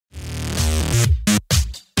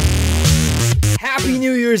Happy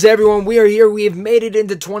New Year's, everyone. We are here. We have made it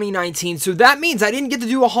into 2019. So that means I didn't get to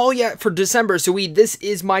do a haul yet for December. So this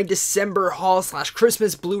is my December haul /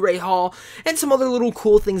 Christmas Blu-ray haul and some other little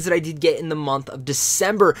cool things that I did get in the month of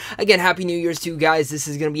December. Again, Happy New Year's to you guys. This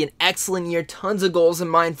is going to be an excellent year. Tons of goals in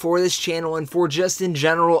mind for this channel and for just in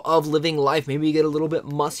general of living life. Maybe you get a little bit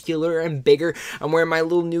muscular and bigger. I'm wearing my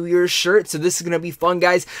little New Year's shirt. So this is going to be fun,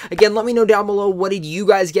 guys. Again, let me know down below, what did you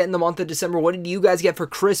guys get in the month of December? What did you guys get for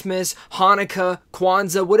Christmas, Hanukkah,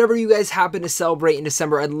 Kwanzaa, whatever you guys happen to celebrate in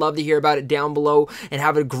December? I'd love to hear about it down below and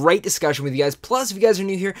have a great discussion with you guys. Plus, if you guys are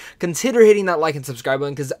new here, consider hitting that like and subscribe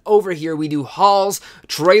button, because over here we do hauls,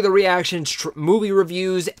 trailer reactions, movie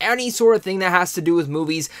reviews, any sort of thing that has to do with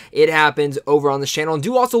movies. It happens over on this channel. And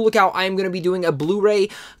do also look out, I am going to be doing a Blu-ray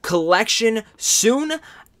collection soon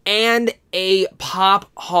and a pop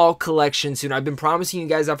haul collection soon. I've been promising you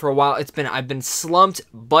guys that for a while. I've been slumped,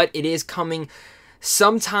 but it is coming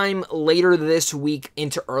sometime later this week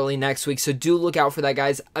into early next week, so do look out for that,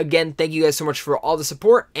 guys. Again, thank you guys so much for all the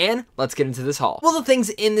support, and let's get into this haul. Well, the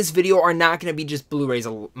things in this video are not going to be just Blu-rays.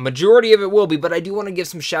 A majority of it will be, but I do want to give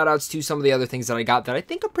some shout outs to some of the other things that I got that I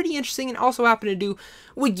think are pretty interesting and also happen to do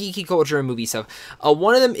with geeky culture and movie stuff.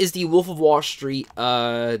 One of them is the Wolf of Wall Street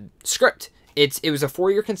script. It was a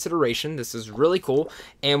 4-year consideration. This is really cool.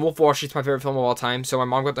 And Wolf of Wall Street's my favorite film of all time, so my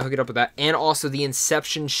mom got to hook it up with that. And also the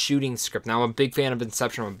Inception shooting script. Now, I'm a big fan of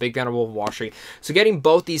Inception. I'm a big fan of Wolf of Wall Street. So getting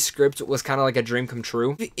both these scripts was kind of like a dream come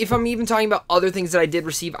true. If I'm even talking about other things that I did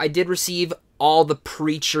receive all the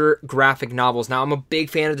Preacher graphic novels. Now, I'm a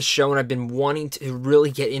big fan of the show, and I've been wanting to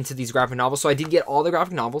really get into these graphic novels, so I did get all the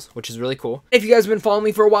graphic novels, which is really cool. If you guys have been following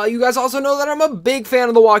me for a while, you guys also know that I'm a big fan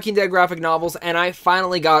of the Walking Dead graphic novels, and I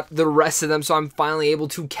finally got the rest of them, so I'm finally able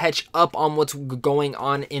to catch up on what's going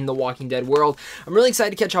on in the Walking Dead world. I'm really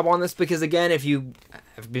excited to catch up on this because, again, if you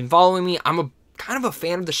have been following me, I'm kind of a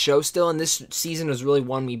fan of the show still, and this season has really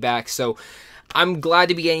won me back, so I'm glad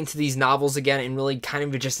to be getting to these novels again and really kind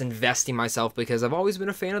of just investing myself, because I've always been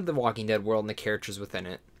a fan of the Walking Dead world and the characters within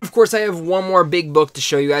it. Of course, I have one more big book to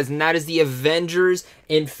show you guys, and that is the Avengers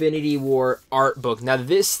Infinity War art book. Now,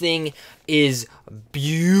 this thing is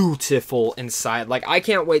beautiful inside. Like, I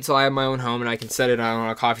can't wait till I have my own home and I can set it out on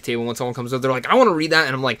a coffee table. When someone comes over, they're like, I want to read that,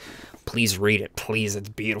 and I'm like, please read it. Please, it's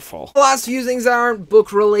beautiful. The last few things that aren't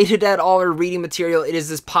book related at all or reading material, it is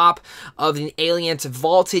this pop of an Aliens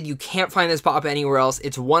Vaulted. You can't find this pop anywhere else.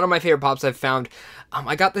 It's one of my favorite pops I've found.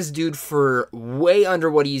 I got this dude for way under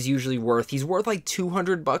what he's usually worth. He's worth like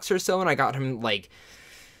 200 bucks or so, and I got him like,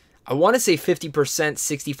 I want to say 50%,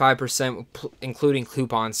 65%, including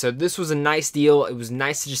coupons. So this was a nice deal. It was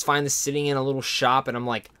nice to just find this sitting in a little shop, and I'm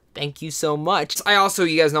like, thank you so much. I also,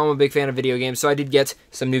 you guys know I'm a big fan of video games, so I did get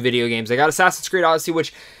some new video games. I got Assassin's Creed Odyssey,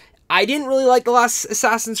 which I didn't really like the last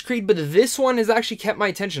Assassin's Creed, but this one has actually kept my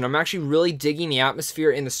attention. I'm actually really digging the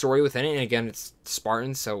atmosphere and the story within it. And again, it's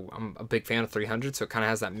Spartan, so I'm a big fan of 300, so it kind of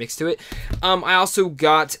has that mix to it. I also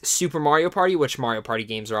got Super Mario Party, which Mario Party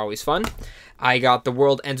games are always fun. I got The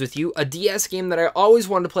World Ends With You, a DS game that I always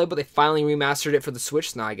wanted to play, but they finally remastered it for the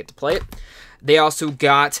Switch, so now I get to play it. They also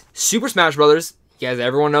got Super Smash Brothers. You guys,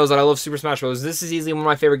 everyone knows that I love Super Smash Bros. This is easily one of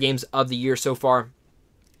my favorite games of the year so far.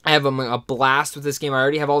 I have a blast with this game. I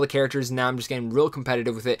already have all the characters, and now I'm just getting real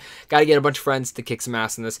competitive with it. Got to get a bunch of friends to kick some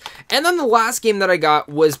ass in this. And then the last game that I got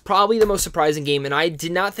was probably the most surprising game, and I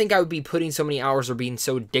did not think I would be putting so many hours or being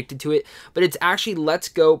so addicted to it, but it's actually Let's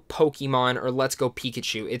Go Pokemon, or Let's Go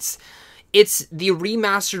Pikachu. It's the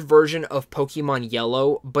remastered version of Pokemon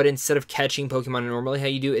Yellow, but instead of catching Pokemon normally how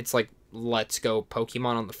you do, it's like Let's Go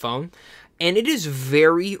Pokemon on the phone. And it is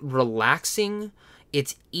very relaxing.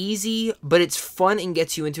 It's easy, but it's fun and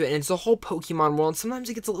gets you into it. And it's the whole Pokemon world. Sometimes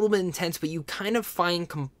it gets a little bit intense, but you kind of find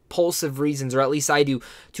compulsive reasons, or at least I do,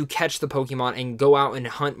 to catch the Pokemon and go out and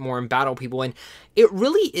hunt more and battle people. And it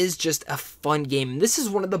really is just a fun game. And this is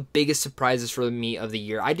one of the biggest surprises for me of the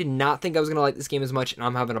year. I did not think I was going to like this game as much, and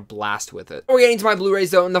I'm having a blast with it. We're getting to my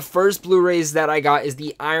Blu-rays, though, and the first Blu-rays that I got is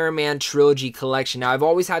the Iron Man Trilogy Collection. Now, I've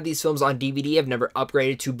always had these films on DVD. I've never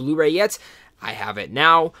upgraded to Blu-ray yet. I have it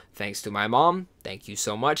now, thanks to my mom. Thank you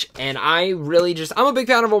so much. And I'm a big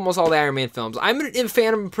fan of almost all the Iron Man films. I'm a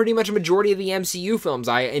fan of pretty much a majority of the MCU films.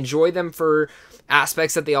 I enjoy them for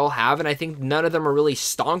aspects that they all have, and I think none of them are really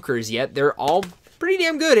stonkers yet. They're all pretty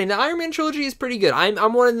damn good, and the Iron Man trilogy is pretty good.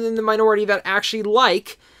 I'm one of the minority that actually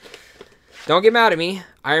like, don't get mad at me,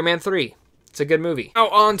 Iron Man 3. It's a good movie. Now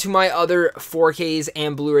on to my other 4Ks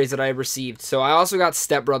and Blu-rays that I received. So I also got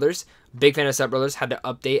Step Brothers. Big fan of Step Brothers. Had to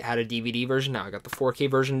update, had a DVD version. Now I got the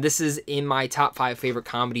 4K version. This is in my top 5 favorite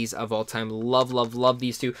comedies of all time. Love, love, love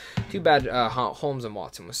these two. Too bad Holmes and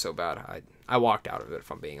Watson was so bad. I walked out of it,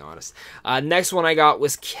 if I'm being honest. Next one I got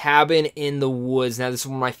was Cabin in the Woods. Now, this is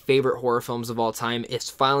one of my favorite horror films of all time. It's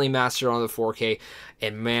finally mastered on the 4K,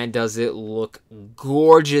 and man, does it look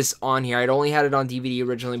gorgeous on here. I'd only had it on DVD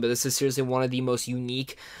originally, but this is seriously one of the most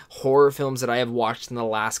unique horror films that I have watched in the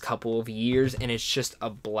last couple of years, and it's just a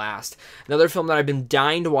blast. Another film that I've been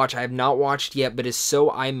dying to watch, I have not watched yet, but is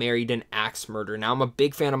So I Married an Axe Murderer. Now, I'm a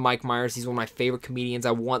big fan of Mike Myers. He's one of my favorite comedians.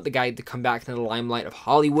 I want the guy to come back into the limelight of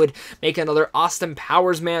Hollywood, make another Austin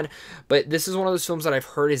Powers man, but this is one of those films that I've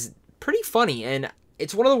heard is pretty funny, and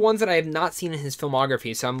it's one of the ones that I have not seen in his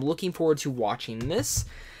filmography, so I'm looking forward to watching this.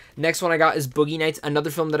 Next one I got is Boogie Nights, another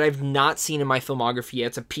film that I've not seen in my filmography yet.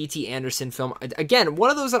 It's a P.T. Anderson film. Again, one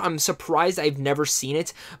of those that I'm surprised I've never seen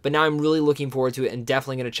it, but now I'm really looking forward to it and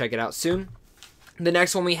definitely going to check it out soon. The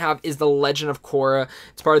next one we have is The Legend of Korra.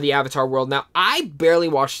 It's part of the Avatar world. Now, I barely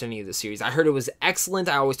watched any of the series. I heard it was excellent.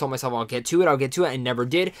 I always told myself I'll get to it. I never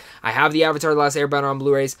did. I have the Avatar: The Last Airbender on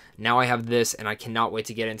Blu-rays. Now I have this, and I cannot wait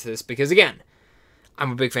to get into this because, again,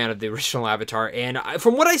 I'm a big fan of the original Avatar, and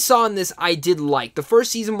from what I saw in this, I did like. The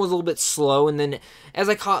first season was a little bit slow, and then as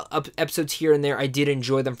I caught up episodes here and there, I did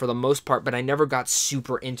enjoy them for the most part, but I never got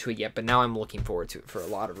super into it yet, but now I'm looking forward to it for a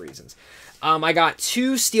lot of reasons. I got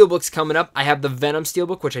 2 steelbooks coming up. I have the Venom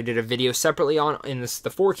steelbook, which I did a video separately on in the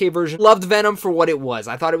 4K version. Loved Venom for what it was.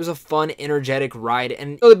 I thought it was a fun, energetic ride,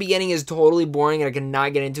 and though the beginning is totally boring and I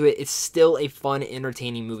cannot get into it, it's still a fun,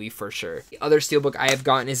 entertaining movie for sure. The other steelbook I have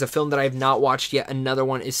gotten is a film that I have not watched yet. Another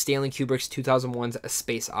one is Stanley Kubrick's 2001's A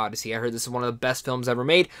Space Odyssey. I heard this is one of the best films ever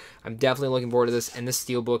made. I'm definitely looking forward to this, and this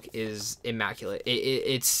steelbook is immaculate.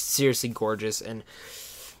 It's seriously gorgeous, and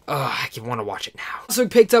I want to watch it now. Also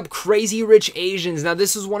picked up Crazy Rich Asians. Now,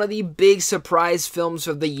 this was one of the big surprise films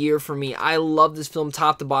of the year for me. I love this film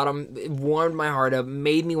top to bottom. It warmed my heart up,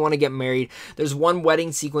 made me want to get married. There's one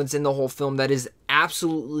wedding sequence in the whole film that is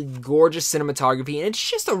absolutely gorgeous cinematography, and it's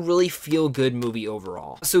just a really feel-good movie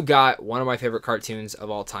overall. Also got one of my favorite cartoons of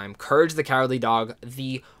all time, Courage the Cowardly Dog,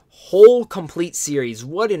 the whole complete series.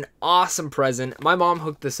 What an awesome present. My mom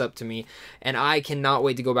hooked this up to me, and I cannot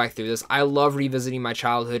wait to go back through this. I love revisiting my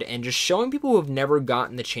childhood and just showing people who have never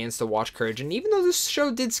gotten the chance to watch Courage. And even though this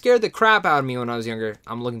show did scare the crap out of me when I was younger,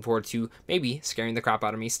 I'm looking forward to maybe scaring the crap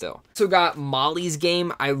out of me still. So got Molly's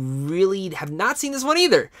Game. I really have not seen this one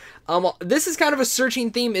either. This is kind of a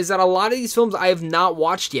searching theme, is that a lot of these films I have not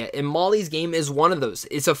watched yet, and Molly's Game is one of those.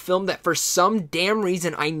 It's a film that for some damn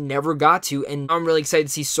reason I never got to, and I'm really excited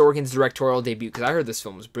to see Sorkin's directorial debut because I heard this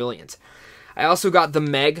film was brilliant. I also got The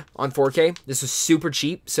Meg on 4K. This was super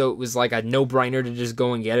cheap, so it was like a no-brainer to just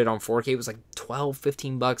go and get it on 4K. It was like 12,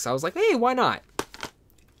 15 bucks. I was like, hey, why not?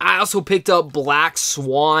 I also picked up Black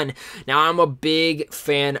Swan. Now, I'm a big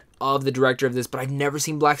fan of the director of this, but I've never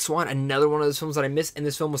seen Black Swan. Another one of those films that I missed, and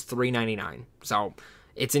this film was $3.99. So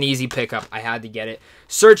it's an easy pickup. I had to get it.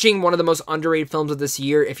 Searching, one of the most underrated films of this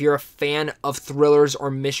year. If you're a fan of thrillers or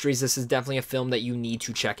mysteries, this is definitely a film that you need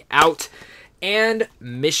to check out. And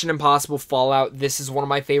Mission Impossible Fallout. This is one of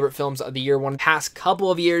my favorite films of the year, one of the past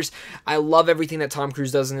couple of years. I love everything that Tom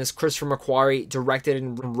Cruise does in this. Christopher McQuarrie directed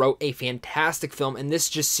and wrote a fantastic film, and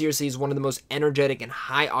this just seriously is one of the most energetic and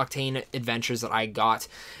high-octane adventures that I got.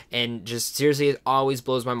 And just seriously, it always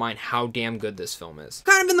blows my mind how damn good this film is.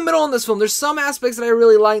 Kind of in the middle on this film. There's some aspects that I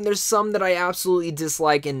really like, and there's some that I absolutely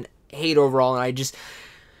dislike and hate overall, and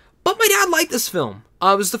but my dad liked this film.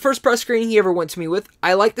 It was the first press screening he ever went to me with.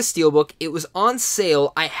 I liked the steelbook. It was on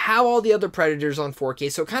sale. I have all the other Predators on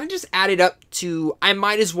 4K, so it kind of just added up to I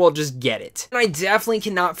might as well just get it. And I definitely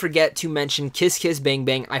cannot forget to mention Kiss Kiss Bang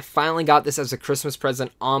Bang. I finally got this as a Christmas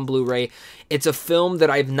present on Blu-ray. It's a film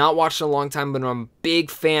that I've not watched in a long time, but I'm a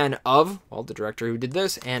big fan of, well, the director who did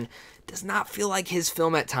this, and does not feel like his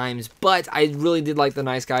film at times, but I really did like The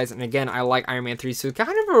Nice Guys, and again, I like Iron Man 3, so kind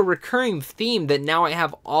of a recurring theme that now I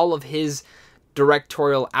have all of his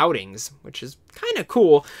directorial outings, which is kind of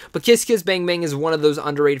cool. But Kiss Kiss Bang Bang is one of those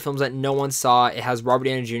underrated films that no one saw. It has Robert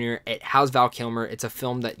Downey Jr. It has Val Kilmer. It's a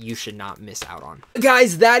film that you should not miss out on.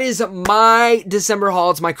 Guys, that is my December haul.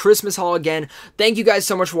 It's my Christmas haul again. Thank you guys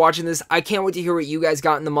so much for watching this. I can't wait to hear what you guys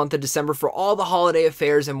got in the month of December for all the holiday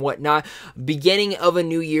affairs and whatnot. Beginning of a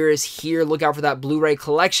new year is here. Look out for that Blu-ray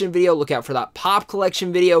collection video. Look out for that pop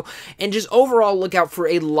collection video. And just overall, look out for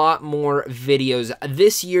a lot more videos.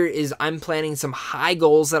 This year I'm planning some high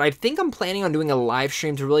goals that I think I'm planning on doing a live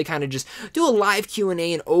stream to really kind of just do a live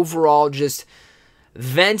Q&A and overall just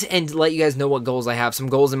vent and let you guys know what goals I have. Some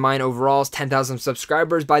goals in mind overall is 10,000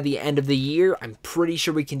 subscribers by the end of the year. I'm pretty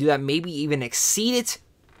sure we can do that, maybe even exceed it.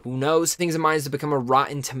 Who knows? Things in mind is to become a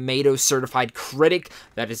Rotten Tomatoes certified critic.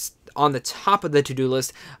 That is on the top of the to-do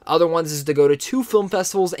list. Other ones is to go to 2 film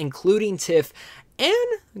festivals, including TIFF,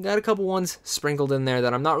 And I got a couple ones sprinkled in there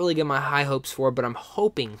that I'm not really getting my high hopes for, but I'm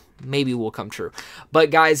hoping maybe will come true.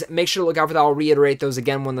 But guys, make sure to look out for that. I'll reiterate those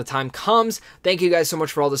again when the time comes. Thank you guys so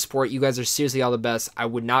much for all the support. You guys are seriously all the best. I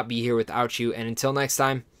would not be here without you. And until next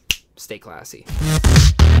time, stay classy.